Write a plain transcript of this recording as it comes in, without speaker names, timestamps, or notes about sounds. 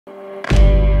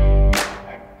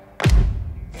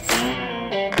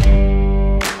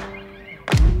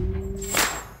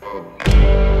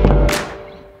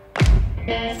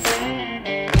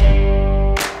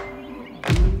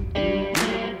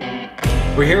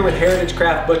We're here with Heritage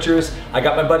Craft Butchers. I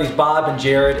got my buddies Bob and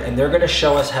Jared, and they're gonna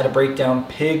show us how to break down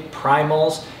pig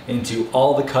primals into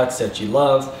all the cuts that you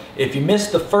love. If you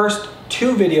missed the first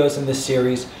 2 videos in this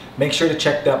series, make sure to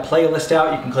check that playlist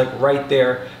out. You can click right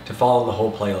there to follow the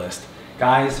whole playlist.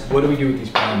 Guys, what do we do with these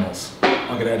primals?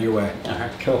 I'll get out of your way. All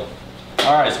right, cool.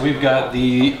 All right, so we've got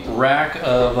the rack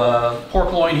of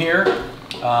pork loin here.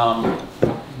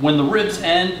 When the ribs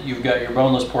end, you've got your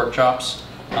boneless pork chops.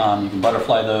 You can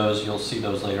butterfly those. You'll see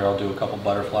those later. I'll do a couple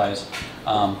butterflies.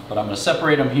 But I'm going to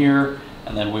separate them here,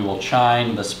 and then we will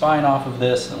chine the spine off of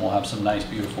this, and we'll have some nice,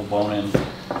 beautiful bone-in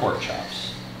pork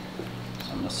chops.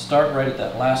 So I'm going to start right at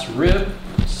that last rib,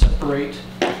 separate.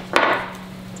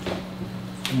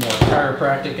 Some more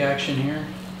chiropractic action here.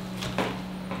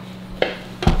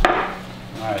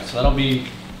 All right, so that'll be,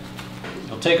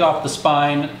 you'll take off the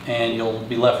spine, and you'll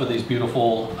be left with these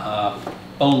beautiful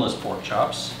boneless pork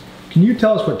chops. Can you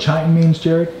tell us what chine means,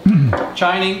 Jared?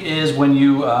 Chining is when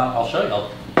you, I'll show you,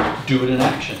 I'll do it in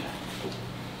action.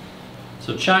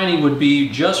 So chining would be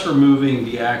just removing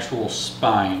the actual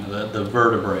spine, the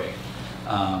vertebrae,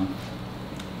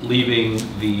 leaving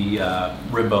the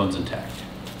rib bones intact.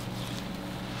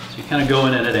 So you kind of go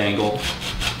in at an angle.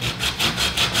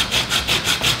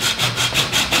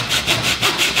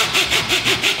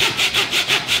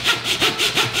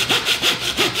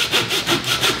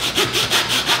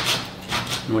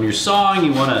 When you're sawing,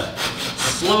 you want to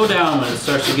slow down when it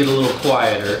starts to get a little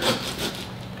quieter,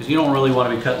 because you don't really want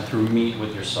to be cutting through meat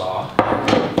with your saw.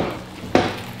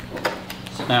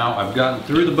 So now I've gotten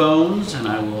through the bones, and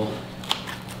I will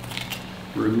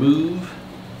remove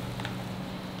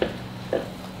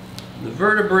the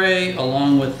vertebrae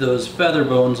along with those feather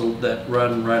bones that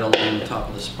run right along the top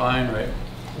of the spine, right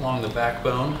along the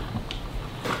backbone,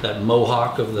 that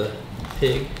mohawk of the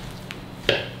pig.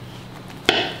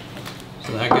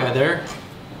 So that guy there,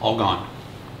 all gone.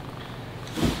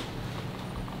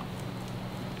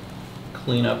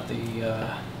 Clean up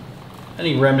the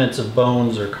any remnants of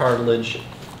bones or cartilage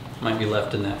might be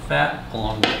left in that fat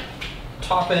along the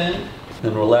top end.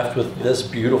 Then we're left with this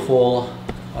beautiful,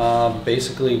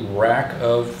 basically rack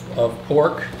of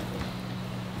pork.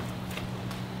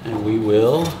 And we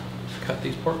will cut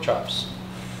these pork chops.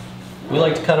 We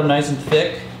like to cut them nice and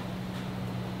thick.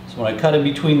 So when I cut in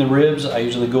between the ribs, I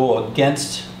usually go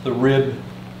against the rib,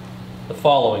 the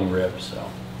following rib.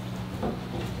 So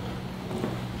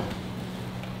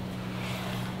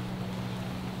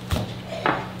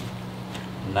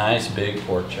nice big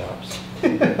pork chops.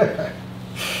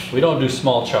 We don't do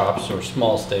small chops or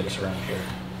small steaks around here.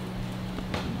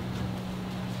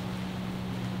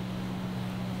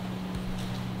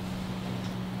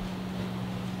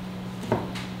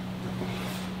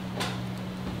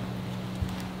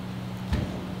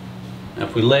 Now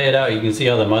if we lay it out, you can see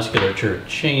how the musculature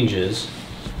changes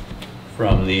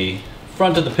from the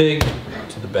front of the pig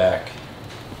to the back.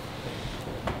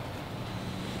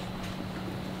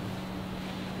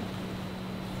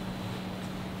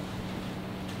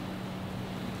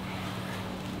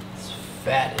 This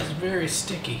fat is very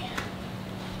sticky.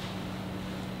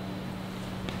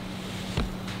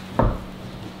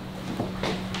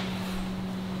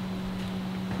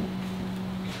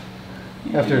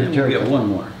 After and we'll get one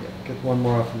more. Get one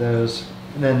more off of those.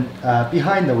 And then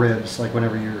behind the ribs, like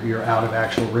whenever you're out of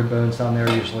actual rib bones down there,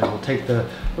 usually we'll take the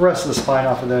rest of the spine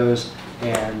off of those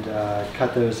and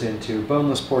cut those into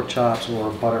boneless pork chops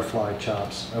or butterfly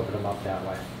chops. Open them up that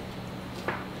way.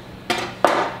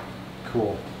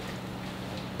 Cool.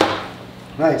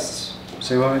 Nice.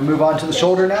 So you want me to move on to the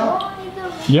shoulder now?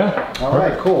 Yeah. All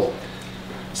right, cool.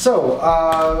 So,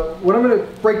 what I'm going to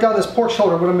break down this pork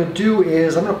shoulder, what I'm going to do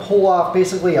is I'm going to pull off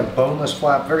basically a boneless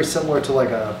flap, very similar to like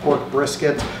a pork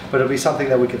brisket, but it'll be something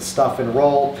that we could stuff and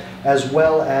roll, as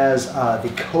well as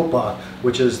the copa,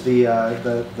 which is the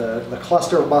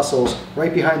cluster of muscles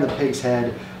right behind the pig's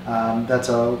head. That's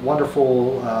a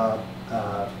wonderful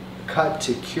cut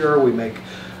to cure. We make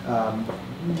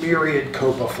myriad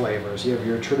copa flavors. You have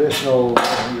your traditional,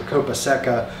 your copa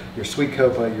seca, your sweet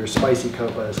copa, your spicy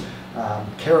copas,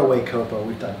 caraway copa.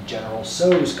 We've done General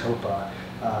Tso's copa,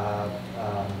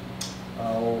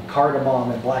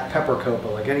 cardamom and black pepper copa.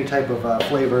 Like any type of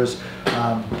flavors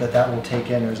that will take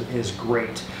in is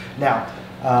great. Now,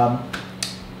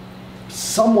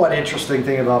 somewhat interesting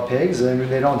thing about pigs, I mean,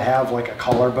 they don't have like a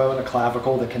collarbone, a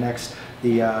clavicle that connects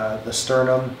the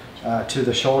sternum to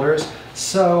the shoulders.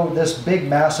 So this big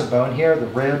massive bone here, the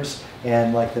ribs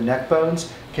and like the neck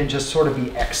bones, can just sort of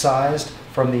be excised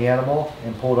from the animal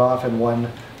and pulled off in one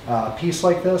piece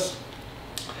like this,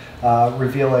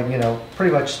 revealing, you know,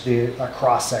 pretty much a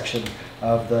cross section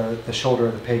of the shoulder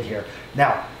of the pig here.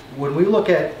 Now, when we look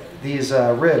at these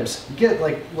ribs, you get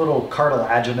like little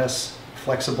cartilaginous,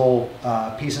 flexible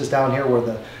pieces down here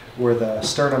where the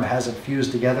sternum hasn't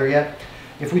fused together yet.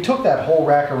 If we took that whole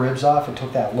rack of ribs off and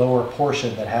took that lower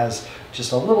portion that has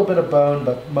just a little bit of bone,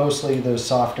 but mostly those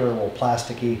softer, little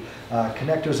plasticky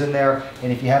connectors in there,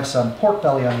 and if you have some pork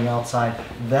belly on the outside,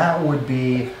 that would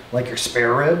be like your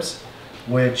spare ribs,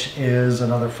 which is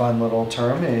another fun little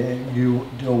term. You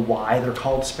know why they're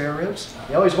called spare ribs?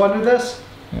 You always wondered this?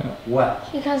 Yeah. Well,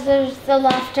 Because there's the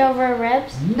leftover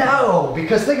ribs? no,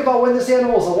 because think about when this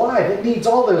animal's alive, it needs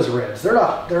all those ribs. They're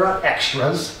not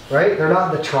extras, right? They're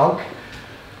not in the trunk.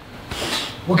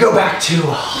 We'll go back to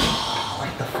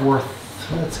like the 4th,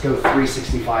 let's go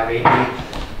 365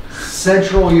 AD.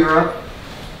 Central Europe,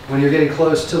 when you're getting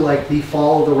close to like the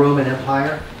fall of the Roman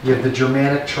Empire, you have the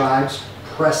Germanic tribes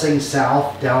pressing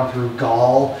south down through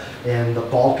Gaul and the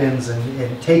Balkans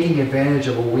and taking advantage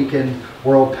of a weakened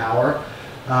world power.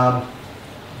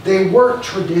 They weren't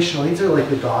traditionally, these are like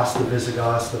the Goths, the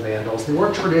Visigoths, the Vandals, they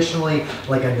weren't traditionally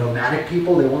like a nomadic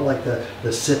people. They weren't like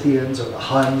the Scythians or the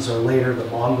Huns or later the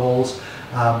Mongols.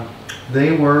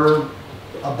 They were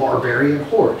a barbarian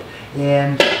horde.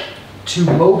 And to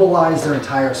mobilize their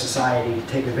entire society to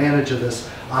take advantage of this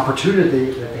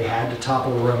opportunity that they had to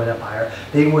topple the Roman Empire,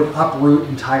 they would uproot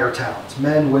entire towns,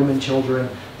 men, women, children,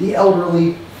 the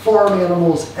elderly, farm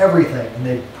animals, everything, and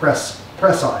they'd press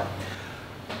on.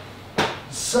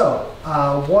 So,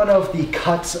 one of the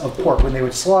cuts of pork, when they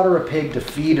would slaughter a pig to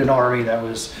feed an army that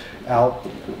was out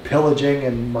pillaging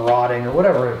and marauding, or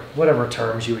whatever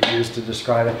terms you would use to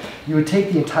describe it, you would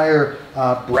take the entire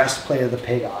breastplate of the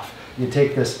pig off. You'd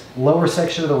take this lower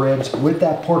section of the ribs with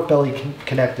that pork belly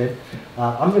connected.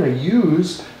 I'm going to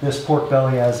use this pork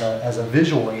belly as a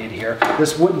visual aid here.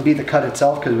 This wouldn't be the cut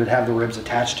itself because it would have the ribs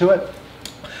attached to it.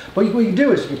 But what you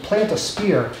do is you plant a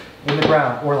spear in the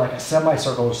ground, or like a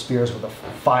semicircle of spears with a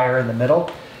fire in the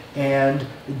middle, and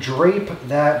drape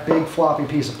that big floppy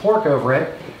piece of pork over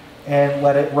it and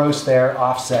let it roast there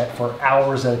offset for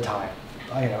hours at a time.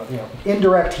 You know,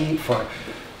 indirect heat for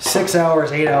 6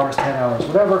 hours, 8 hours, 10 hours,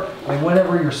 whatever. And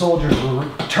whenever your soldiers would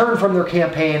return from their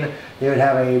campaign, they would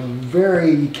have a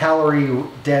very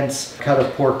calorie-dense cut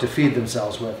of pork to feed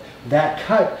themselves with. That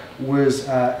cut was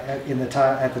at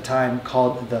the time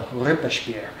called the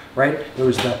Rippespear, right? It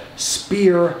was the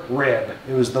spear rib.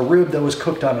 It was the rib that was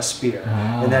cooked on a spear.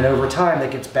 And then over time,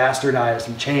 that gets bastardized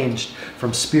and changed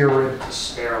from spear rib to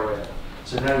spare rib.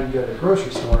 So now you go to the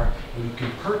grocery store and you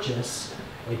can purchase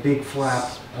a big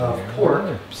flap of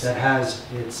pork that has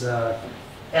its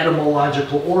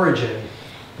etymological origin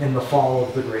in the fall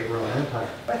of the Great Roman Empire.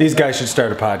 These guys should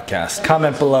start a podcast.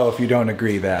 Comment below if you don't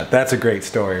agree that. That's a great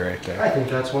story right there. I think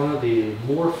that's one of the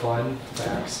more fun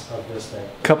facts of this thing.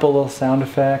 Couple little sound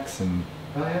effects and...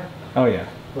 Oh yeah? Oh yeah.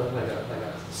 Like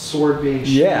a sword being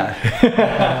sheathed.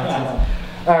 Yeah.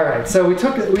 All right, so we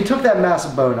took that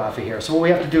massive bone off of here. So what we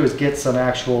have to do is get some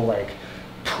actual like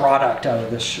product out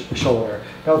of this shoulder.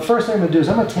 Now the first thing I'm going to do is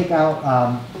I'm going to take out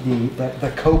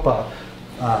the copa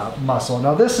muscle.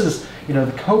 Now this is,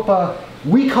 the copa,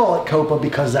 we call it copa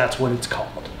because that's what it's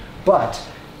called. But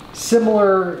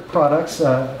similar products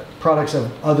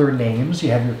of other names, you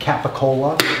have your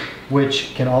capicola,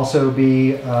 which can also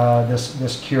be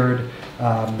this cured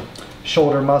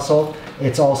shoulder muscle.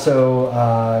 It's also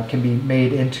can be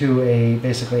made into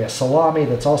basically a salami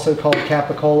that's also called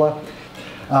capicola.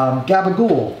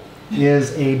 Gabagool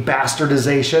is a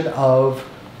bastardization of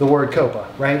the word copa,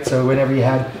 right? So whenever you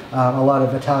had a lot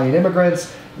of Italian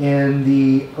immigrants in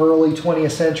the early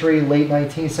 20th century, late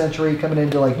 19th century, coming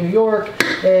into like New York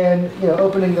and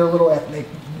opening their little ethnic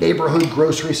neighborhood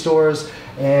grocery stores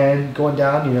and going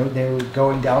down, they were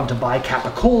going down to buy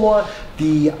capicola.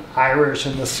 The Irish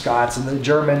and the Scots and the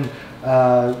German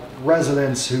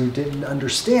residents who didn't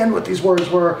understand what these words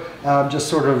were just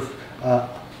sort of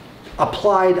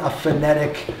applied a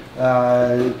phonetic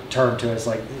term to it. It's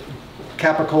like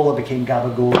capicola became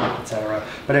gabagool, etc.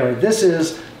 But anyway, this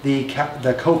is the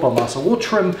copa muscle. We'll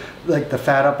trim like the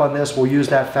fat up on this. We'll use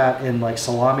that fat in like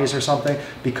salamis or something,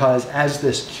 because as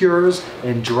this cures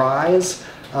and dries,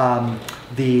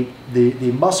 the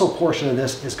muscle portion of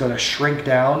this is going to shrink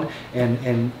down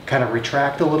and kind of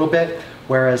retract a little bit,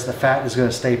 whereas the fat is going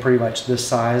to stay pretty much this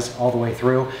size all the way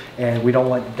through. And we don't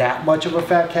want that much of a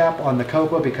fat cap on the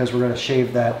copa because we're going to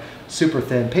shave that super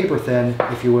thin, paper thin,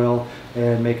 if you will,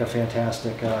 and make a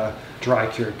fantastic dry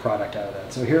cured product out of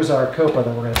that. So here's our copa that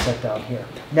we're going to set down here.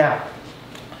 Now,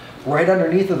 right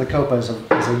underneath of the copa is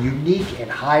a unique and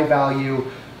high value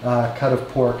cut of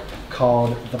pork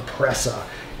called the pressa.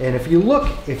 And if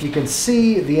you can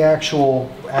see the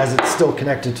actual, as it's still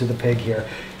connected to the pig here,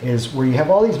 is where you have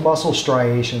all these muscle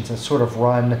striations that sort of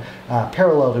run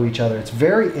parallel to each other.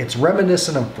 It's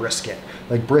reminiscent of brisket.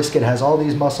 Like brisket has all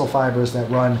these muscle fibers that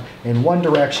run in one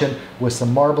direction with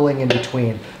some marbling in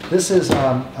between. This is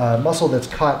a muscle that's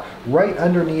caught right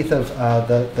underneath of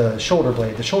the shoulder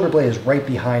blade. The shoulder blade is right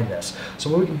behind this. So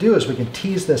what we can do is we can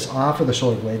tease this off of the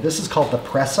shoulder blade. This is called the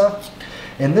pressa.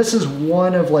 And this is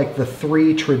one of like the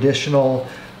 3 traditional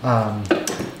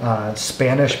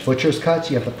Spanish butcher's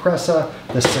cuts. You have the pressa,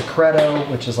 the secreto,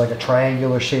 which is like a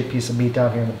triangular shaped piece of meat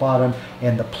down here in the bottom,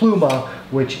 and the pluma,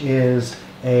 which is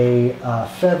a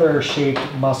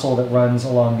feather-shaped muscle that runs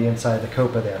along the inside of the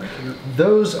copa there.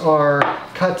 Those are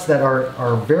cuts that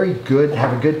are very good,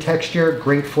 have a good texture,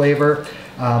 great flavor,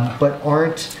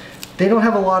 but they don't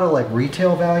have a lot of like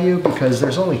retail value because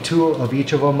there's only 2 of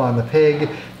each of them on the pig.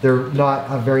 They're not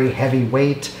a very heavy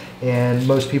weight, and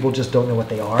most people just don't know what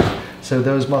they are. So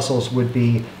those muscles would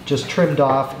be just trimmed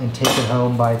off and taken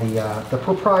home by the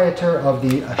proprietor of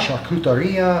the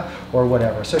charcuteria or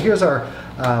whatever. So here's our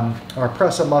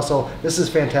pressa muscle. This is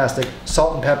fantastic.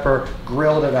 Salt and pepper,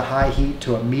 grilled at a high heat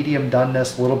to a medium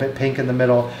doneness, a little bit pink in the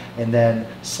middle, and then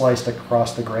sliced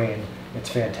across the grain. It's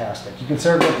fantastic. You can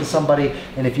serve it to somebody,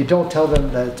 and if you don't tell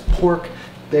them that it's pork,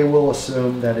 they will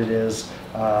assume that it is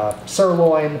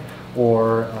sirloin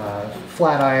or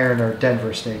flat iron or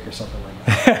Denver steak or something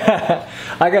like that.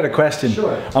 I got a question.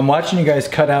 Sure. I'm watching you guys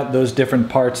cut out those different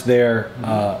parts there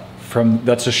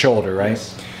that's the shoulder, right?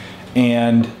 Yes.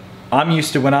 And I'm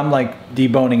used to when I'm like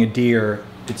deboning a deer,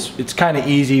 it's kind of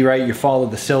easy, right? You follow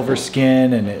the silver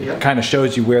skin and it kind of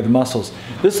shows you where the muscles.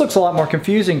 This looks a lot more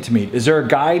confusing to me. Is there a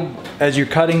guide as you're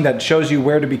cutting that shows you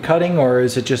where to be cutting, or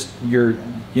is it just your,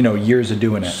 years of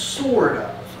doing it? Sort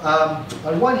of.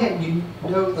 On one hand, you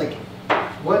know, like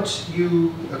once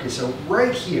you, okay, so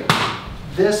right here,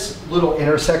 this little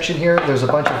intersection here, there's a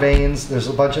bunch of veins, there's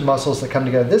a bunch of muscles that come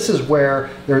together. This is where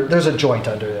there's a joint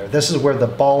under there. This is where the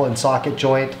ball and socket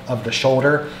joint of the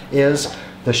shoulder is.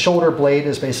 The shoulder blade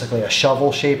is basically a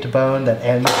shovel-shaped bone that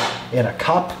ends in a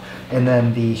cup, and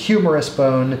then the humerus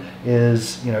bone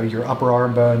is, your upper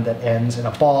arm bone that ends in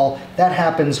a ball. That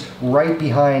happens right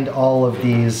behind all of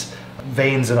these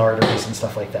veins and arteries and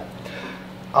stuff like that.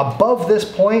 Above this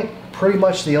point, pretty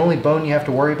much the only bone you have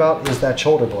to worry about is that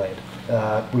shoulder blade.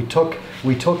 We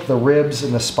took the ribs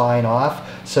and the spine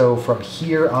off, so from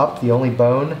here up, the only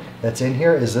bone that's in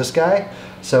here is this guy.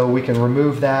 So we can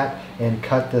remove that and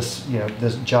cut this,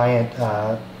 this giant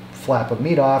flap of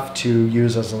meat off to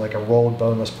use as like a rolled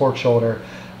boneless pork shoulder.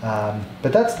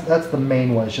 But that's the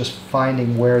main one, is just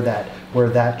finding where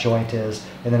that joint is,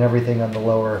 and then everything on the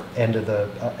lower end of the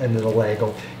leg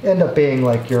will end up being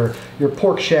like your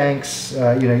pork shanks.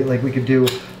 Like we could do.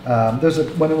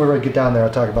 When we get down there,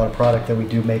 I'll talk about a product that we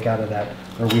do make out of that,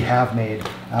 or we have made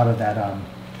out of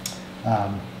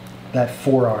that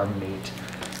forearm meat.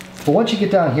 But once you get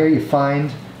down here, you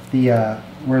find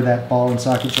where that ball and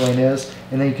socket joint is,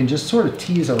 and then you can just sort of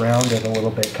tease around it a little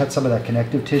bit, cut some of that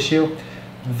connective tissue.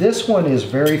 This one is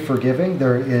very forgiving.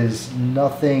 There is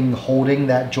nothing holding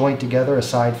that joint together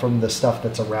aside from the stuff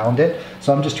that's around it.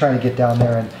 So I'm just trying to get down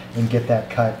there and get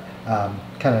that cut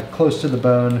kind of close to the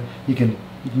bone. You can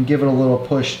give it a little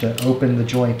push to open the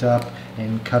joint up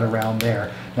and cut around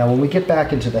there. Now when we get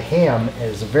back into the ham, it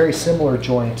is a very similar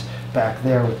joint back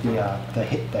there with the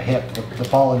hip, the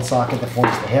ball and socket that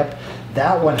forms the hip.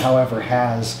 That one, however,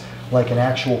 has like an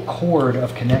actual cord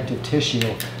of connective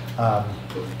tissue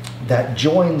that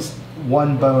joins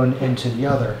one bone into the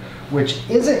other, which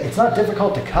it's not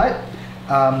difficult to cut,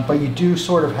 but you do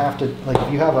sort of have to, like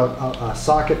if you have a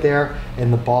socket there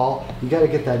and the ball, you got to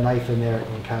get that knife in there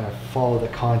and kind of follow the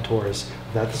contours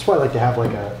of that. That's why I like to have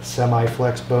like a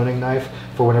semi-flex boning knife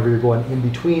for whenever you're going in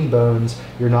between bones,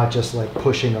 you're not just like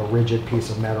pushing a rigid piece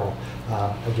of metal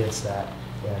against that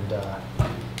and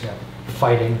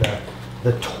fighting the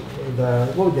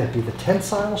what would that be? The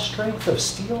tensile strength of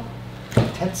steel?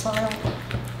 Tensile?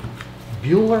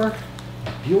 Bueller?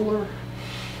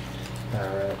 All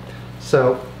right.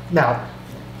 So now,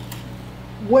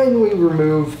 when we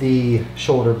remove the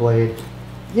shoulder blade,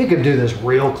 you can do this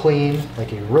real clean.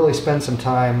 Like you really spend some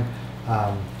time,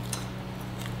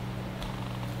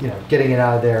 getting it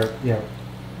out of there,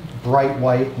 bright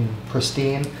white and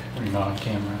pristine. When you're not on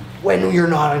camera. When you're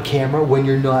not on camera, when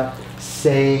you're not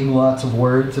saying lots of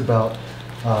words about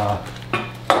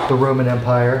the Roman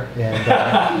Empire and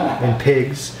and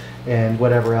pigs and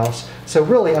whatever else. So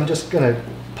really, I'm just gonna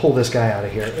pull this guy out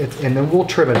of here, and then we'll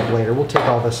trim it up later. We'll take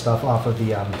all this stuff off of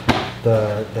the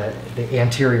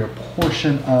anterior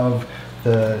portion of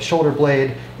the shoulder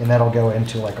blade, and that'll go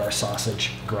into like our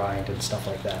sausage grind and stuff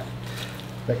like that.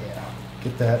 But yeah.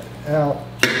 get that out.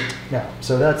 Now,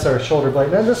 so that's our shoulder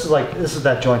blade. And this is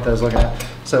that joint that I was looking at.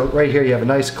 So right here you have a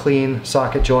nice clean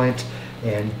socket joint,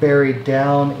 and buried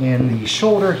down in the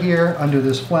shoulder here under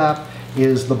this flap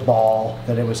is the ball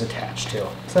that it was attached to.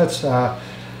 So that's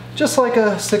just like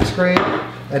a 6th grade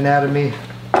anatomy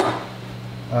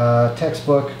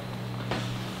textbook.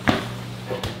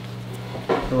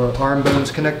 The arm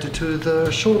bone's connected to the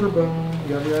shoulder bone.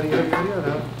 Yada, yada, yada, yada,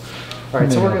 yada. All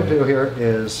right, so what we're going to do here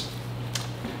is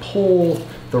pull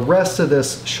the rest of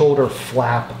this shoulder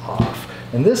flap off.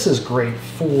 And this is great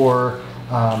for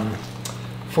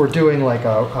doing like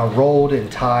a rolled and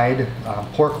tied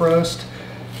pork roast,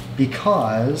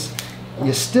 because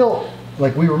you still,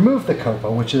 like, we removed the copa,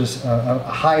 which is a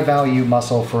high value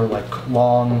muscle for like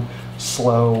long,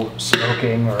 slow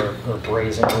smoking or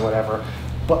braising or whatever,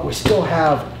 but we still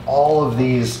have all of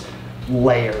these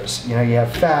layers. You know, you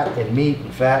have fat and meat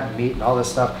and all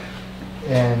this stuff.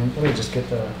 And let me just get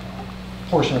the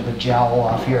portion of the jowl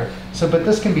off here. So, but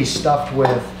this can be stuffed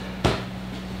with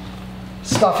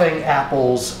stuffing,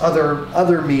 apples,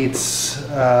 other meats,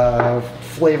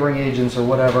 flavoring agents or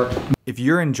whatever. If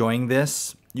you're enjoying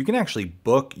this, you can actually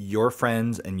book your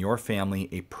friends and your family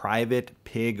a private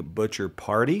pig butcher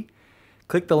party.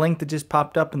 Click the link that just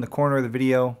popped up in the corner of the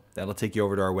video. That'll take you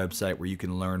over to our website where you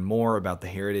can learn more about the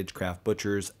Heritage Craft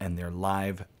Butchers and their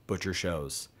live butcher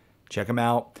shows. Check them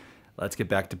out. Let's get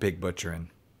back to pig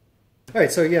butchering. All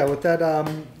right, so yeah, with that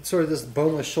sort of this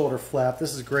boneless shoulder flap,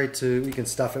 this is great to, you can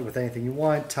stuff it with anything you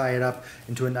want, tie it up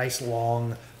into a nice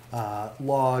long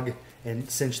log and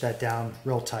cinch that down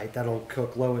real tight. That'll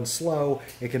cook low and slow.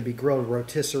 It can be grilled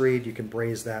rotisserie, you can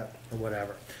braise that or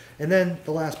whatever. And then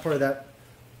the last part of that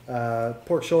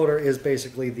pork shoulder is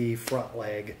basically the front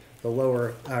leg. The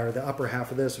lower, or the upper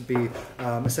half of this would be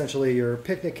essentially your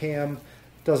picnic ham.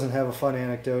 Doesn't have a fun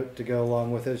anecdote to go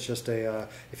along with it. It's just a,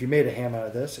 if you made a ham out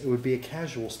of this, it would be a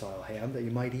casual style ham that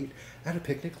you might eat at a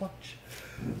picnic lunch.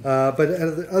 But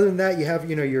other than that, you have,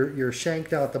 you know, your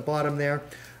shanked out at the bottom there.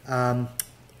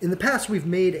 In the past, we've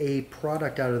made a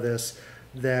product out of this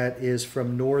that is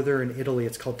from northern Italy.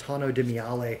 It's called tonno di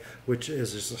maiale, which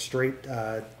is just a straight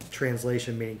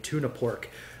translation meaning tuna pork.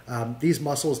 These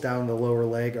muscles down the lower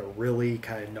leg are really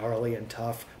kind of gnarly and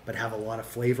tough, but have a lot of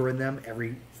flavor in them.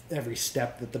 Every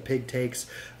step that the pig takes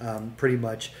pretty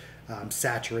much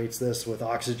saturates this with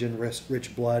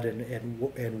oxygen-rich blood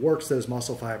and works those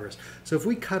muscle fibers. So if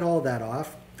we cut all that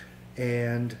off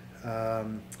and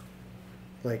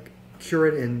like cure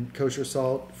it in kosher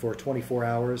salt for 24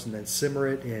 hours and then simmer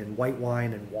it in white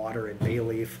wine and water and bay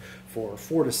leaf for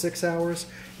 4 to 6 hours,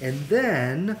 and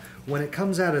then when it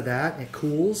comes out of that and it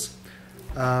cools,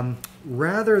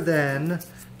 rather than,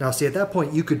 now see, at that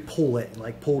point you could pull it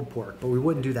like pulled pork, but we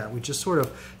wouldn't do that. We just sort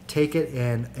of take it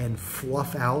and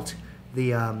fluff out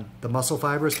the muscle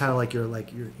fibers, kind of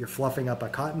like you're fluffing up a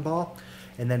cotton ball,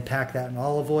 and then pack that in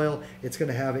olive oil. It's going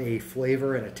to have a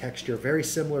flavor and a texture very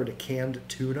similar to canned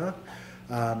tuna.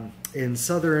 In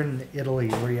southern Italy,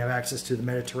 where you have access to the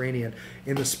Mediterranean,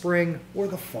 in the spring or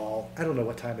the fall, I don't know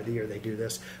what time of the year they do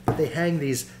this, but they hang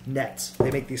these nets.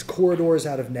 They make these corridors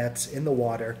out of nets in the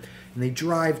water, and they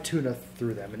drive tuna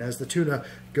through them. And as the tuna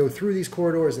go through these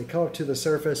corridors, they come up to the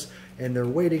surface, and they're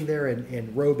waiting there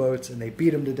in rowboats, and they beat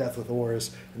them to death with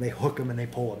oars, and they hook them and they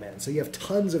pull them in. So you have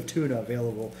tons of tuna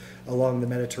available along the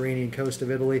Mediterranean coast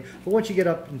of Italy. But once you get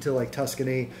up into like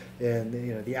Tuscany and,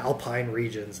 you know, the Alpine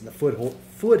regions and the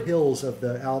foothills of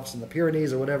the Alps and the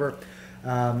Pyrenees or whatever,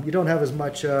 you don't have as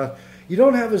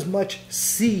much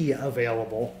sea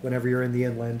available whenever you're in the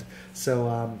inland.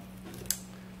 So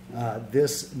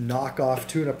this knockoff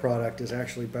tuna product is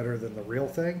actually better than the real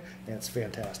thing, and it's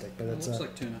fantastic. But it looks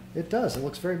like tuna. It does. It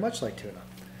looks very much like tuna.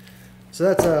 So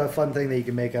that's a fun thing that you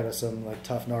can make out of some like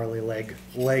tough, gnarly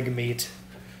leg meat.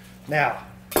 Now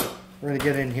we're gonna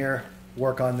get in here,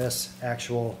 work on this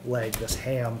actual leg, this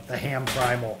ham, the ham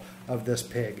primal of this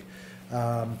pig.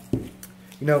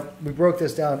 You know, we broke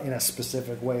this down in a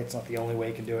specific way. It's not the only way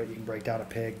you can do it. You can break down a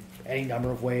pig any number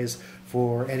of ways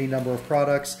for any number of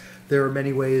products. There are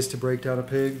many ways to break down a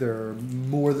pig. There are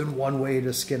more than one way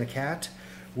to skin a cat,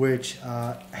 which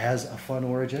has a fun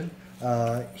origin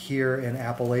here in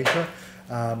Appalachia.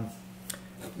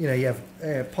 You know, you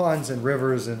have ponds and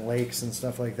rivers and lakes and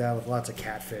stuff like that with lots of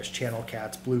catfish, channel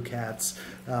cats, blue cats,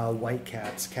 white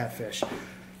cats, catfish.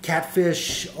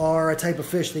 Catfish are a type of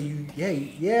fish that you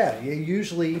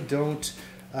usually don't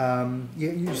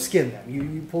you skin them.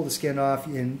 You pull the skin off,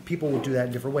 and people will do that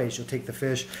in different ways. You'll take the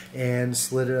fish and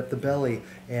slit it up the belly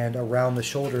and around the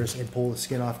shoulders and pull the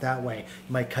skin off that way.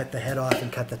 You might cut the head off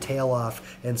and cut the tail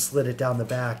off and slit it down the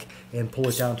back and pull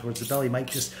it down towards the belly. You might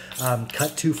just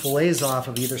cut 2 fillets off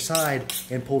of either side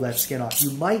and pull that skin off.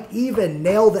 You might even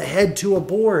nail the head to a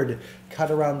board, cut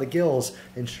around the gills,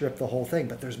 and strip the whole thing.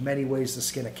 But there's many ways to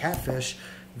skin a catfish,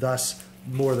 thus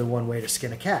more than one way to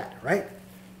skin a cat, right?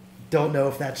 Don't know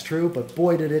if that's true, but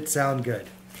boy, did it sound good.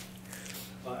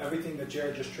 Everything that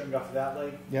Jared just trimmed off of that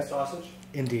leg, sausage?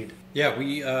 Indeed. Yeah,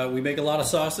 we make a lot of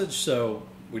sausage, so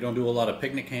we don't do a lot of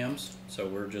picnic hams. So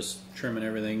we're just trimming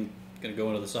everything. Going to go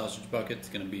into the sausage bucket. It's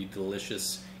going to be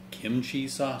delicious kimchi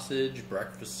sausage,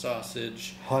 breakfast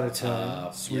sausage. Hot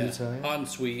Italian, sweet Italian. Hot and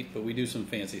sweet, but we do some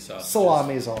fancy sausages.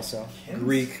 Salamis also.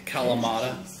 Greek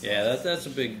Kalamata. Yeah, that's a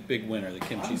big winner, the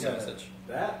kimchi sausage.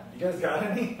 That? You guys got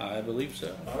any? I believe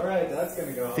so. All right, that's going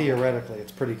to go. Theoretically,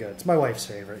 it's pretty good. It's my wife's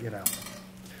favorite, you know.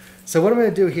 So what I'm going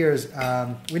to do here is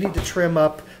we need to trim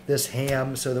up this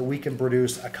ham so that we can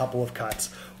produce a couple of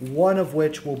cuts. One of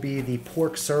which will be the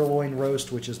pork sirloin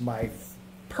roast, which is my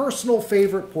personal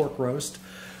favorite pork roast.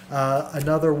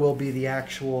 Another will be the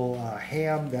actual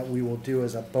ham that we will do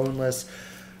as a boneless,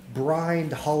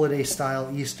 brined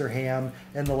holiday-style Easter ham.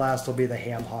 And the last will be the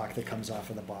ham hock that comes off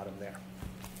of the bottom there.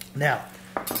 Now,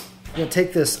 I'm going to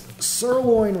take this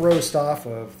sirloin roast off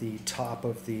of the top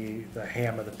of the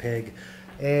ham of the pig.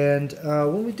 And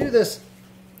when we do this,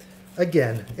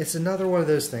 again, it's another one of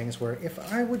those things where if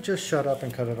I would just shut up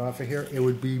and cut it off of here, it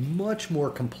would be much more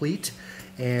complete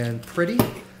and pretty.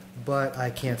 But I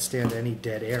can't stand any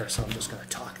dead air, so I'm just going to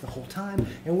talk the whole time.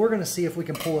 And we're going to see if we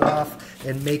can pull it off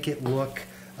and make it look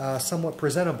somewhat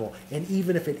presentable. And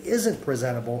even if it isn't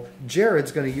presentable,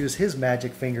 Jared's going to use his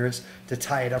magic fingers to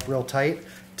tie it up real tight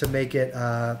to make it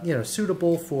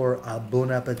suitable for a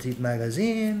Bon Appetit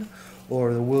magazine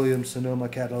or the Williams-Sonoma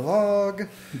catalog,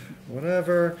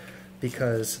 whatever,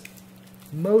 because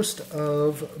most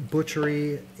of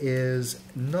butchery is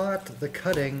not the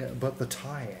cutting, but the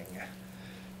tying.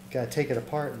 Got to take it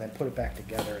apart and then put it back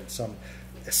together in some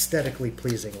aesthetically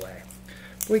pleasing way.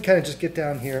 We kind of just get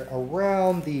down here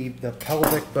around the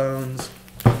pelvic bones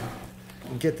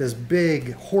and get this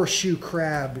big horseshoe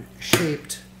crab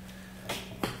shaped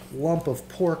lump of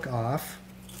pork off.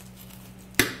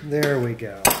 There we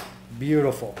go.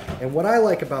 Beautiful. And what I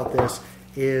like about this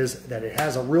is that it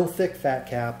has a real thick fat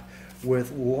cap with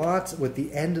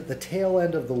the tail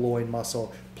end of the loin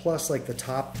muscle plus like the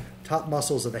top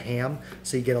muscles of the ham,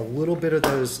 so you get a little bit of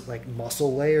those like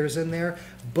muscle layers in there.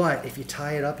 But if you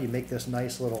tie it up, you make this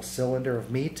nice little cylinder of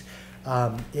meat.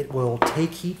 It will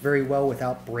take heat very well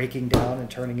without breaking down and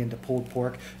turning into pulled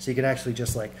pork, so you can actually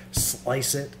just like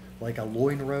slice it like a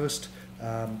loin roast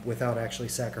without actually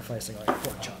sacrificing like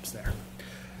pork chops there.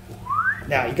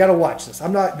 Now you got to watch this.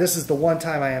 This is the one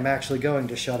time I am actually going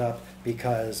to shut up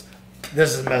because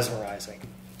this is mesmerizing.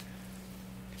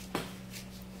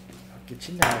 Get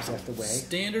your knives out the way.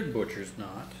 Standard butcher's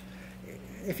knot.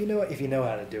 If you know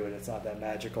how to do it, it's not that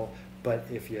magical. But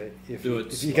if you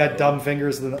slow. got dumb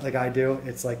fingers like I do,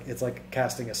 it's like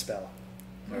casting a spell.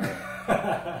 All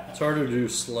right. It's harder to do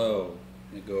slow.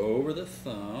 You go over the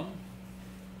thumb.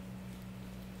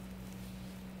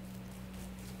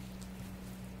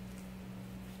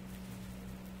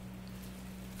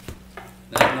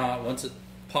 That knot, once it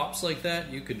pops like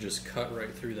that, you could just cut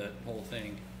right through that whole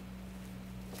thing.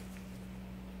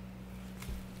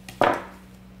 Alright,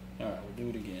 we'll do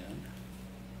it again.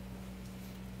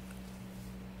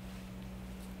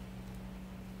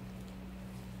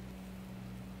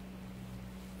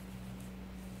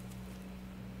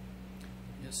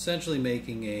 Essentially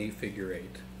making a figure 8.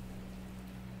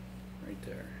 Right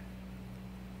there.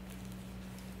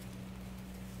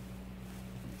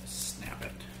 Snap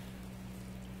it.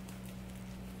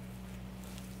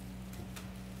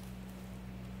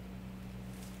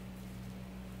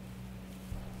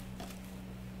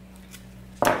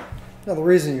 Now the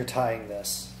reason you're tying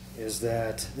this is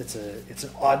that it's an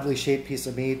oddly shaped piece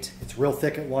of meat. It's real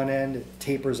thick at one end, it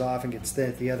tapers off and gets thin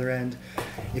at the other end.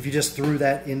 If you just threw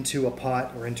that into a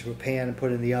pot or into a pan and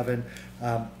put it in the oven,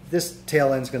 this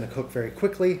tail end is going to cook very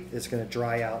quickly. It's going to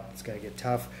dry out. It's going to get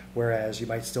tough, whereas you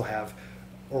might still have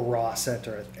a raw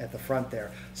center at the front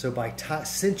there. So by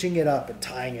cinching it up and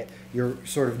tying it, you're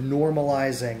sort of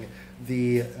normalizing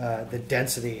the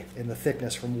density and the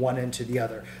thickness from one end to the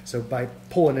other. So by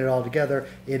pulling it all together,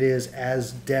 it is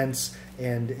as dense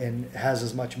and has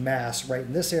as much mass right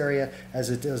in this area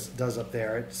as it does up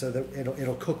there, so that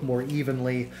it'll cook more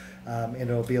evenly and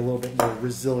it'll be a little bit more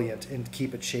resilient and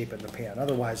keep its shape in the pan.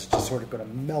 Otherwise, it's just sort of going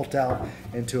to melt out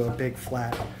into a big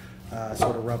flat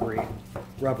sort of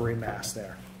rubbery mass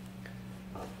there.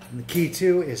 And the key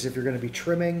too is if you're going to be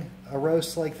trimming a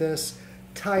roast like this,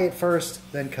 tie it first,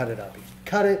 then cut it up.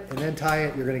 Cut it and then tie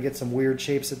it, you're going to get some weird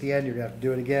shapes at the end. You're going to have to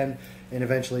do it again, and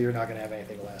eventually you're not going to have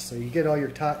anything left. So you get all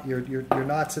your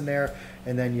knots in there,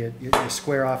 and then you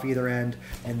square off either end,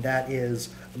 and that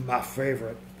is my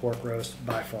favorite pork roast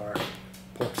by far,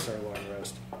 pork sirloin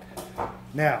roast.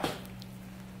 Now,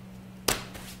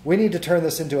 we need to turn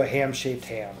this into a ham-shaped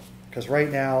ham, because right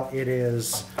now it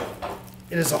is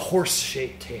a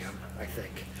horse-shaped ham, I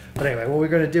think. But anyway, what we're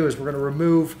going to do is we're going to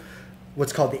remove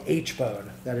what's called the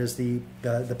H-bone. That is the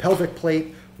pelvic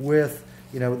plate with,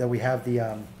 that we have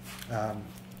the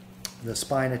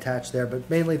spine attached there, but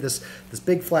mainly this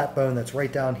big flat bone that's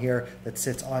right down here that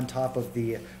sits on top of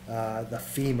the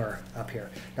femur up here.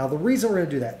 Now the reason we're going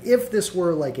to do that, if this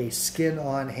were like a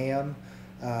skin-on ham,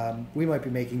 we might be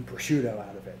making prosciutto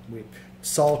out of it. We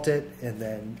salt it and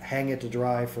then hang it to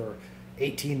dry for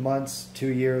 18 months, 2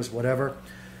 years, whatever.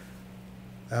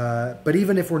 But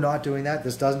even if we're not doing that,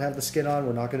 this doesn't have the skin on,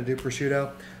 we're not going to do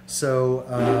prosciutto. So,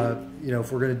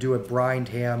 if we're going to do a brined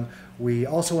ham, we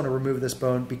also want to remove this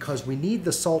bone because we need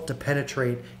the salt to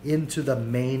penetrate into the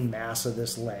main mass of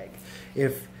this leg.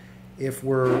 If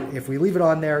we leave it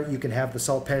on there, you can have the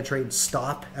salt penetrate and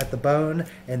stop at the bone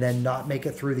and then not make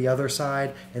it through the other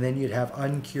side, and then you'd have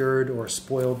uncured or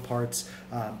spoiled parts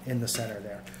in the center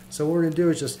there. So what we're going to do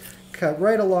is just cut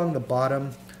right along the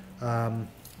bottom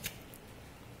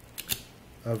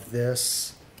of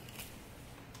this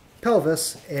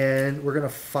pelvis, and we're going to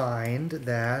find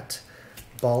that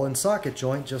ball and socket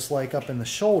joint just like up in the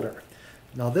shoulder.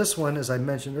 Now this one, as I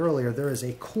mentioned earlier, there is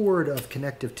a cord of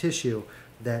connective tissue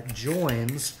that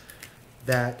joins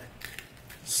that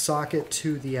socket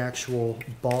to the actual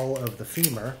ball of the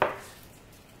femur.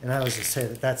 And I always just say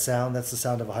that's the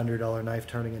sound of a $100 knife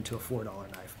turning into a $4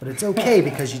 knife. But it's okay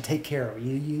because you take care of it.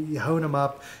 You hone them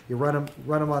up, you run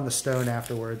them on the stone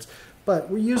afterwards.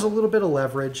 But we use a little bit of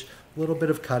leverage, a little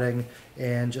bit of cutting,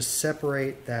 and just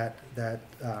separate that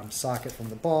socket from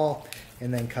the ball,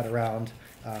 and then cut around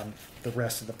the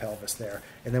rest of the pelvis there.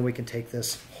 And then we can take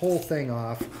this whole thing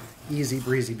off, easy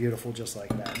breezy, beautiful, just like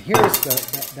that. And here's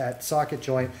that socket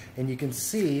joint, and you can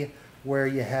see where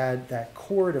you had that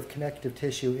cord of connective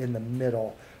tissue in the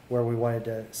middle where we wanted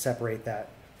to separate that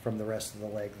from the rest of the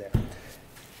leg there.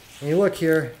 And you look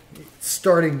here, it's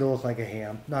starting to look like a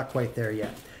ham, not quite there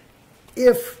yet.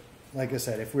 If, like I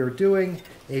said, if we were doing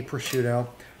a prosciutto,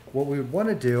 what we would want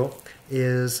to do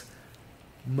is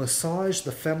massage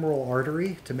the femoral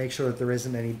artery to make sure that there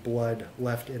isn't any blood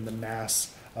left in the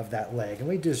mass of that leg. And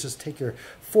what you do is just take your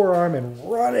forearm and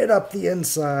run it up the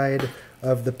inside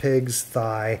of the pig's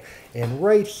thigh. And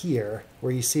right here,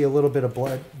 where you see a little bit of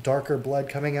blood, darker blood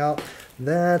coming out,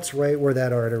 that's right where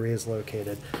that artery is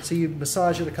located. So you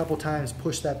massage it a couple times,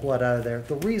 push that blood out of there.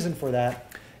 The reason for that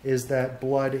is that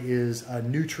blood is a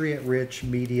nutrient-rich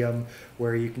medium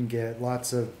where you can get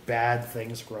lots of bad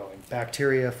things growing.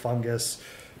 Bacteria, fungus,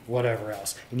 whatever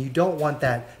else. And you don't want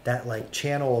that like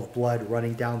channel of blood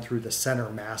running down through the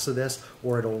center mass of this,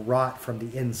 or it'll rot from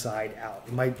the inside out.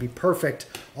 It might be perfect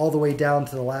all the way down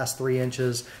to the last 3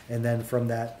 inches, and then from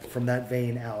that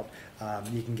vein out,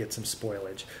 you can get some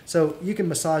spoilage. So you can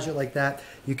massage it like that.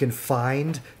 You can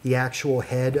find the actual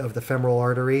head of the femoral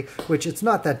artery, which it's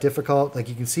not that difficult. Like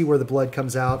you can see where the blood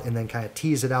comes out and then kind of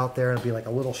tease it out there. It'll be like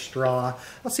a little straw.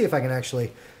 I'll see if I can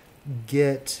actually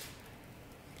get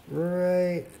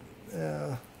right,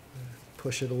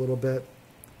 push it a little bit.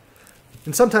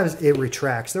 And sometimes it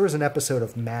retracts. There was an episode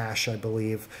of MASH, I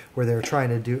believe, where they were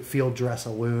trying to field dress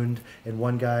a wound, and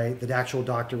one guy, the actual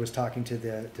doctor, was talking to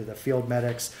the field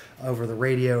medics over the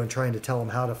radio and trying to tell them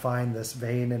how to find this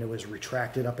vein, and it was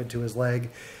retracted up into his leg.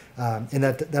 And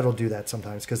that'll do that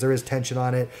sometimes because there is tension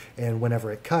on it, and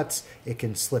whenever it cuts, it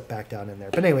can slip back down in there.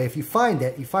 But anyway, if you find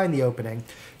it, you find the opening,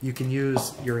 you can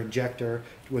use your injector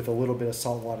with a little bit of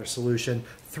saltwater solution,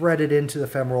 thread it into the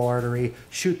femoral artery,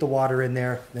 shoot the water in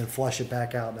there, then flush it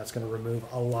back out, and that's going to remove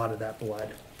a lot of that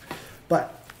blood.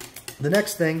 But the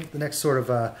next sort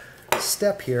of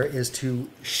step here is to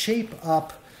shape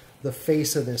up the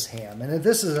face of this ham. And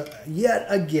this is, yet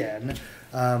again,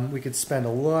 we could spend a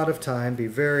lot of time, be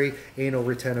very anal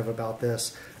retentive about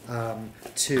this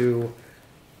to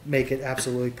make it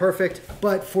absolutely perfect.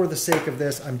 But for the sake of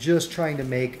this, I'm just trying to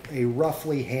make a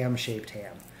roughly ham-shaped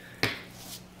ham.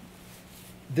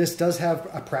 This does have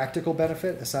a practical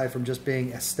benefit aside from just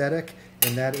being aesthetic,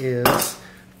 and that is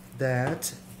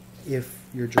that if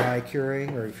you're dry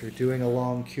curing or if you're doing a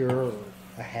long cure or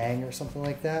a hang or something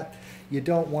like that. You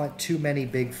don't want too many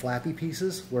big flappy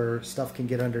pieces where stuff can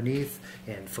get underneath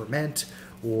and ferment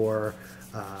or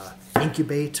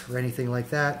incubate or anything like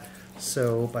that.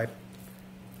 So by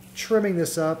trimming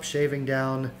this up, shaving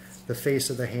down the face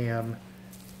of the ham,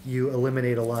 you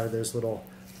eliminate a lot of those little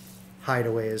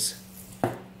hideaways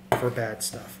for bad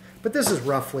stuff. But this is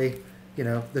roughly, you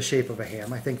know, the shape of a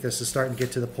ham. I think this is starting to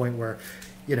get to the point where,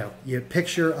 you know, you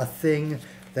picture a thing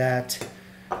that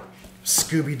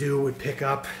Scooby-Doo would pick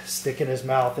up, stick in his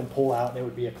mouth and pull out, and it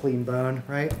would be a clean bone,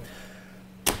 right?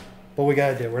 But we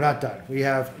gotta do, we're not done. We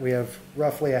have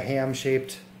roughly a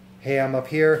ham-shaped ham up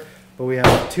here, but we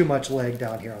have too much leg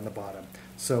down here on the bottom.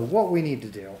 So what we need to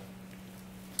do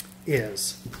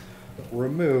is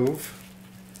remove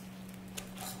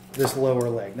this lower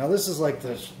leg. Now this is like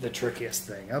the trickiest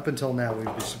thing. Up until now we've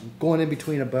just going in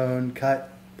between a bone, cut,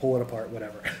 pull it apart,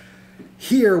 whatever.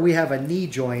 Here we have a knee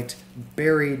joint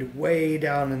buried way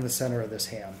down in the center of this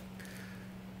ham.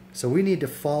 So we need to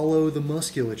follow the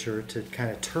musculature to kind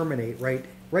of terminate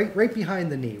right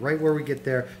behind the knee, right where we get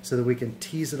there, so that we can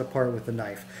tease it apart with the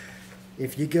knife.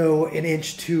 If you go an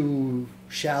inch too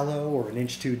shallow or an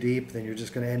inch too deep, then you're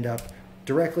just going to end up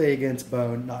directly against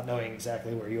bone, not knowing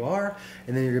exactly where you are,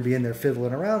 and then you're going to be in there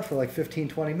fiddling around for like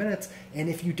 15-20 minutes, and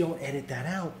if you don't edit that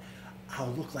out,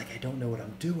 I'll look like I don't know what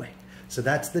I'm doing. So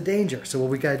that's the danger. So what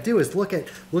we got to do is look at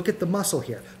the muscle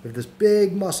here. We have this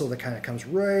big muscle that kind of comes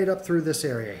right up through this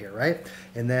area here, right?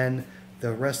 And then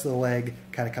the rest of the leg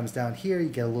kind of comes down here. You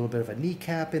get a little bit of a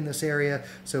kneecap in this area.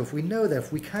 So if we know that,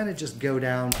 if we kind of just go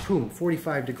down, boom,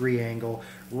 45-degree angle,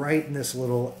 right in this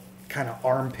little kind of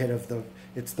armpit of the,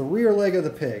 it's the rear leg of the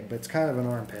pig, but it's kind of an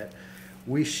armpit.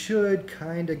 We should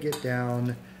kind of get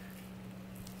down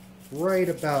right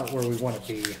about where we want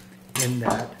to be in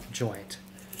that joint.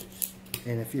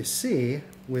 And if you see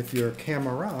with your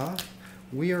camera,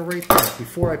 we are right there.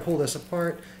 Before I pull this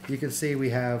apart, you can see we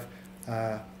have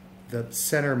the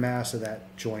center mass of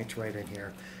that joint right in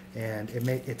here. And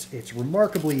it's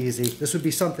remarkably easy. This would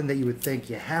be something that you would think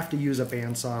you have to use a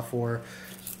bandsaw for,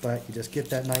 but you just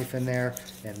get that knife in there,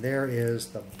 and there is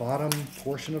the bottom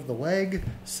portion of the leg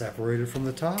separated from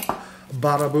the top.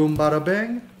 Bada boom, bada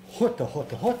bang, hota,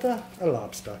 hota, hota, a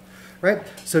lobster. Right?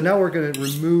 So now we're going to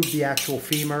remove the actual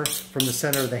femur from the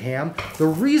center of the ham. The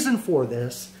reason for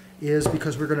this is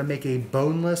because we're going to make a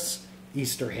boneless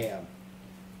Easter ham.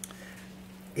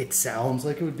 It sounds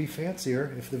like it would be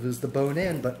fancier if it was the bone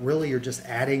in, but really you're just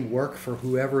adding work for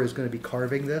whoever is going to be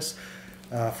carving this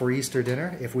for Easter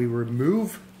dinner. If we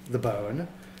remove the bone,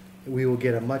 we will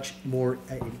get a much more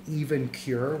even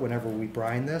cure whenever we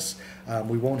brine this.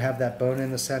 We won't have that bone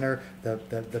in the center.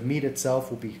 The meat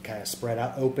itself will be kind of spread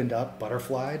out, opened up,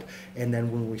 butterflied, and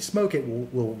then when we smoke it,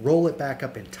 we'll roll it back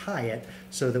up and tie it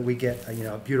so that we get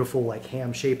a beautiful like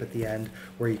ham shape at the end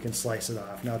where you can slice it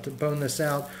off. Now to bone this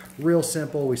out, real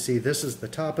simple. We see this is the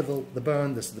top of the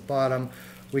bone, this is the bottom.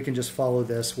 We can just follow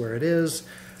this where it is,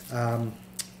 and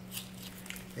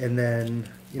then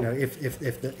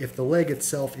if the leg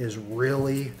itself is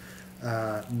really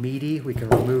meaty, we can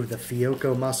remove the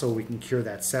fiocco muscle. We can cure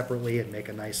that separately and make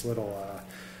a nice little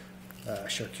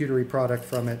charcuterie product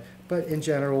from it. But in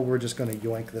general, we're just going to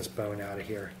yoink this bone out of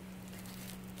here.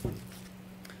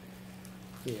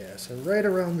 Yeah, so right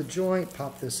around the joint,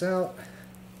 pop this out.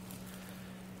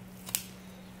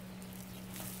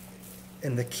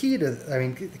 And the key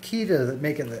to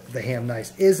making the ham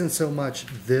nice isn't so much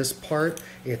this part,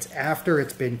 it's after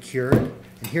it's been cured.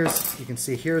 And here's, you can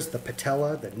see here's the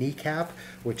patella, the kneecap,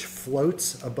 which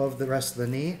floats above the rest of the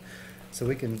knee. So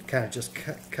we can kind of just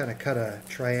cut a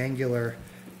triangular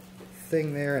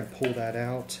thing there and pull that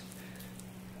out.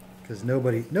 Because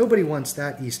nobody wants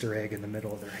that Easter egg in the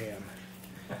middle of their ham.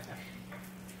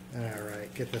 All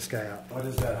right, get this guy out. What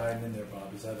is that hiding in there,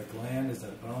 Bob? Is that a gland? Is that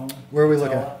a bone? Where are we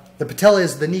looking at? The patella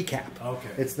is the kneecap. Okay.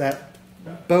 It's that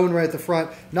bone right at the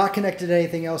front, not connected to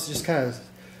anything else, just kind of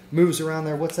moves around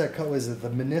there. What's that called? Is it the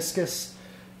meniscus?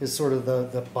 Is sort of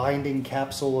the binding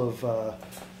capsule of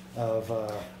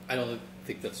I don't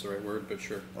think that's the right word, but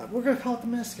sure. We're going to call it the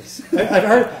meniscus.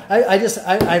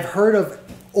 I've heard of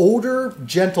older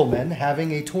gentlemen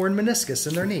having a torn meniscus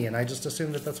in their knee, and I just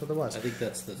assumed that that's what it was. I think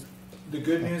that's the... The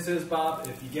good news is, Bob,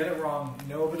 if you get it wrong,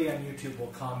 nobody on YouTube will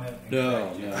comment and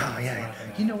correct you. Oh, yeah.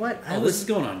 You know what? This is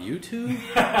going on YouTube?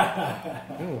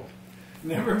 Oh.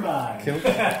 Never mind.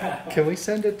 Can we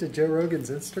send it to Joe Rogan's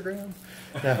Instagram?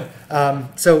 No.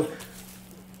 So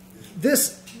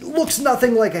this looks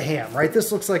nothing like a ham, right?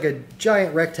 This looks like a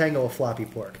giant rectangle of floppy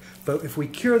pork. But if we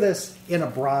cure this in a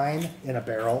brine, in a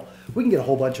barrel, we can get a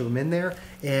whole bunch of them in there,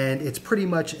 and it's pretty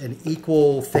much an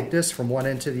equal thickness from one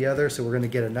end to the other, so we're going to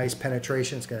get a nice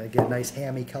penetration. It's going to get a nice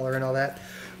hammy color and all that.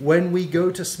 When we go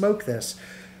to smoke this,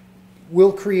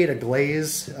 we'll create a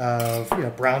glaze of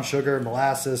brown sugar,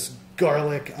 molasses,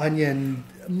 garlic, onion,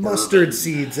 mustard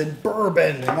seeds, and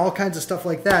bourbon, and all kinds of stuff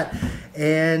like that.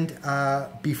 And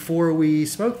before we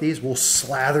smoke these, we'll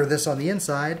slather this on the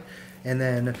inside and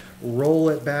then roll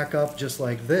it back up just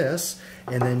like this.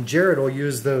 And then Jared will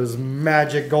use those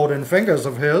magic golden fingers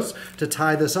of his to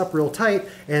tie this up real tight.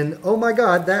 And oh my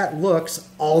God, that looks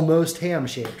almost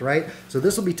ham-shaped, right? So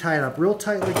this will be tied up real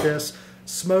tight like this,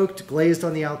 smoked, glazed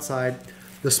on the outside.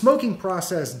 The smoking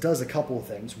process does a couple of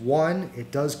things. One,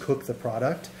 it does cook the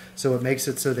product, so it makes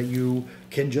it so that you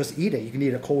can just eat it. You can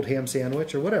eat a cold ham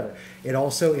sandwich or whatever. It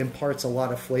also imparts a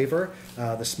lot of flavor.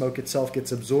 The smoke itself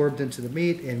gets absorbed into the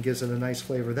meat and gives it a nice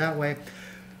flavor that way.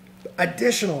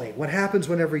 Additionally, what happens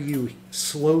whenever you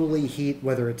slowly heat,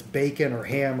 whether it's bacon or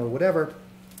ham or whatever,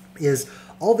 is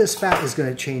all this fat is going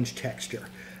to change texture.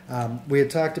 We had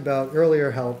talked about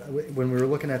earlier how when we were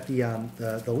looking at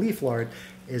the leaf lard,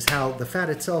 is how the fat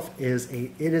itself is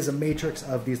a matrix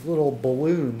of these little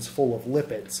balloons full of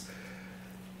lipids.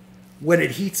 When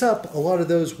it heats up, a lot of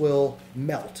those will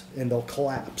melt and they'll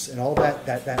collapse, and all that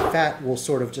fat will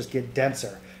sort of just get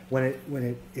denser. When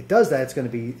it does that, it's going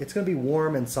to be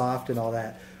warm and soft and all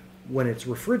that. When it's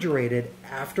refrigerated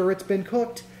after it's been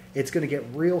cooked, it's going to get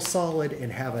real solid and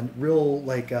have a real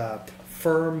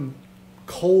firm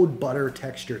cold butter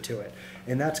texture to it,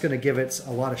 and that's going to give it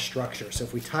a lot of structure. So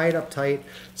if we tie it up tight,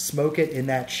 smoke it in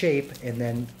that shape, and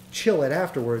then chill it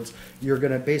afterwards, you're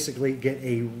going to basically get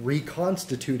a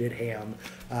reconstituted ham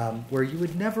where you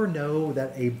would never know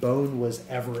that a bone was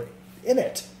ever in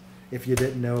it if you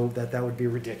didn't know that that would be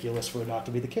ridiculous for it not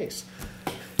to be the case.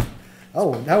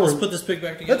 Oh, now let's put this pig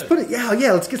back together. Let's put it,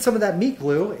 yeah, let's get some of that meat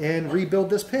glue and rebuild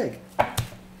this pig.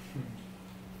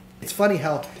 It's funny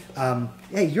how,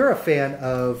 hey, you're a fan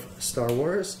of Star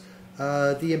Wars,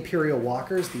 the Imperial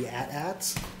Walkers, the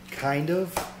AT-ATs, kind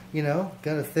of,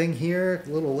 got a thing here,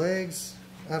 little legs.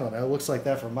 I don't know, it looks like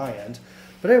that from my end.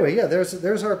 But anyway, yeah,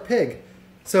 there's our pig.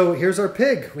 So here's our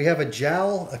pig. We have a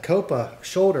jowl, a copa,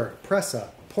 shoulder, pressa,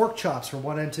 pork chops from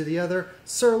one end to the other,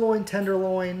 sirloin,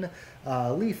 tenderloin,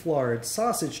 leaf lard,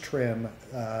 sausage trim,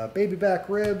 baby back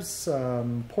ribs,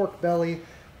 pork belly,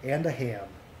 and a ham.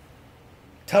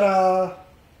 Ta-da!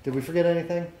 Did we forget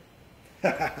anything?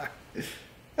 That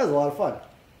was a lot of fun.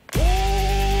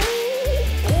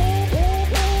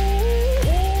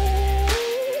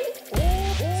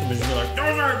 Somebody's gonna be like,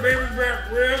 those aren't baby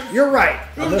back ribs. You're right.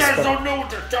 You guys don't know what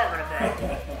they're talking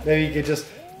about. Maybe you could just...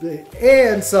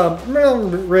 And some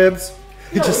ribs.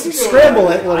 You just scramble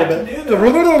it a little bit. The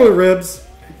ribs.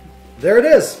 There it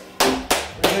is.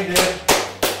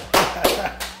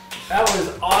 That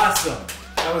was awesome.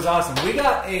 That was awesome. We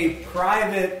got a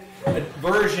private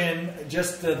version,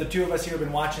 just the two of us here have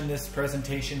been watching this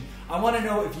presentation. I want to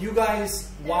know if you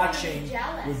guys watching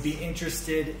would be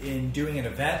interested in doing an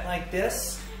event like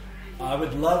this. I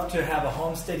would love to have a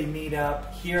Homesteady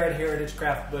meetup here at Heritage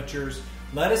Craft Butchers.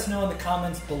 Let us know in the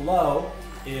comments below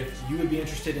if you would be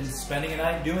interested in spending a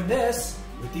night doing this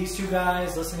with these two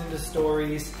guys, listening to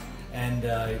stories, and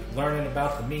learning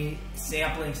about the meat,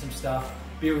 sampling some stuff.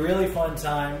 Be a really fun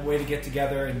time, way to get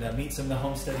together and meet some of the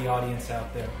Homesteady audience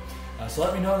out there. So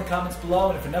let me know in the comments below,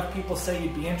 and if enough people say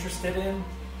you'd be interested in,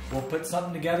 we'll put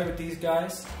something together with these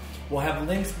guys. We'll have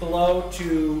links below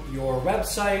to your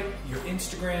website, your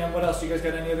Instagram. What else? You guys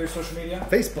got any other social media?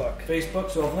 Facebook. Facebook.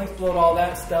 So we'll have links below to all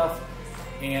that stuff.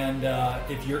 And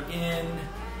if you're in,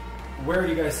 where do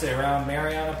you guys say? Around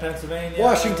Mariana, Pennsylvania?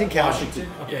 Washington County.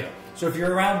 Washington? Okay. Yeah. So if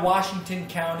you're around Washington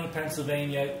County,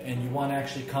 Pennsylvania, and you want to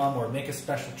actually come or make a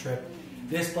special trip,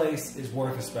 this place is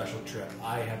worth a special trip.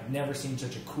 I have never seen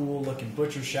such a cool looking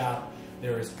butcher shop.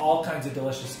 There is all kinds of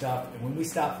delicious stuff. And when we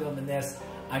stop filming this,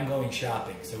 I'm going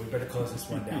shopping. So we better close this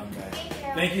one down, guys.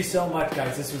 Thank you so much,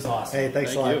 guys. This was awesome. Hey,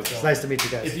 thanks a lot. It's nice to meet you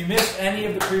guys. If you missed any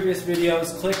of the previous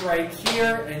videos, click right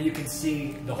here and you can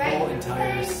see the whole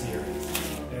entire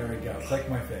series. There we go. Click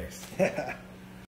my face.